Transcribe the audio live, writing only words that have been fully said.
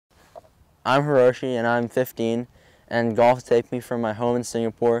I'm Hiroshi and I'm 15, and golf takes me from my home in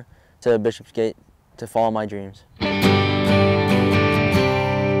Singapore to Bishopsgate to follow my dreams.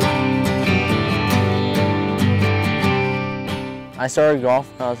 I started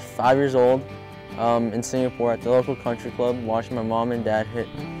golf when I was 5 years old in Singapore at the local country club, watching my mom and dad hit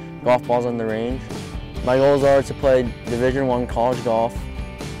golf balls on the range. My goals are to play Division I college golf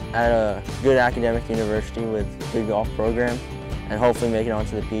at a good academic university with a good golf program and hopefully make it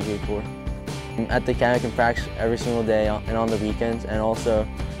onto the PGA Tour. At the camp I can practice every single day and on the weekends, and also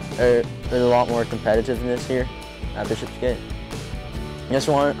there's a lot more competitiveness here at Bishopsgate.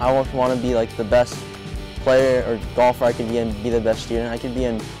 I want to be like the best player or golfer I could be and be the best student I could be,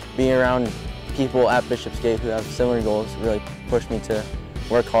 and being around people at Bishopsgate who have similar goals really pushed me to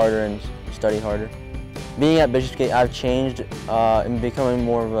work harder and study harder. Being at Bishopsgate, I've changed in becoming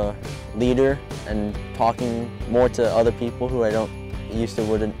more of a leader and talking more to other people who I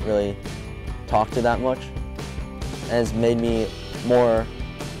wouldn't really talk to that much, and it's made me more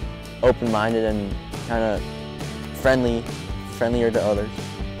open-minded and kind of friendlier to others.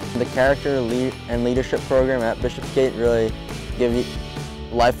 The character and leadership program at Bishopsgate really give you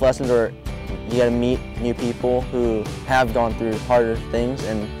life lessons, or you get to meet new people who have gone through harder things,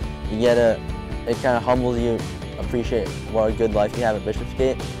 and it kind of humbles you, appreciate what a good life you have at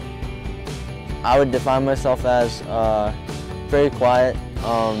Bishopsgate. I would define myself as very quiet,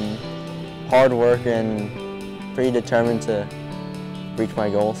 hard work, and pretty determined to reach my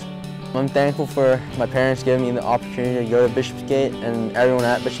goals. I'm thankful for my parents giving me the opportunity to go to Bishopsgate and everyone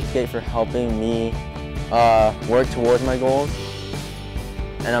at Bishopsgate for helping me work towards my goals.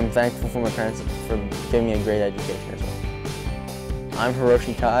 And I'm thankful for my parents for giving me a great education as well. I'm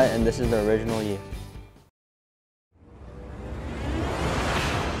Hiroshi Tai, and this is the original you.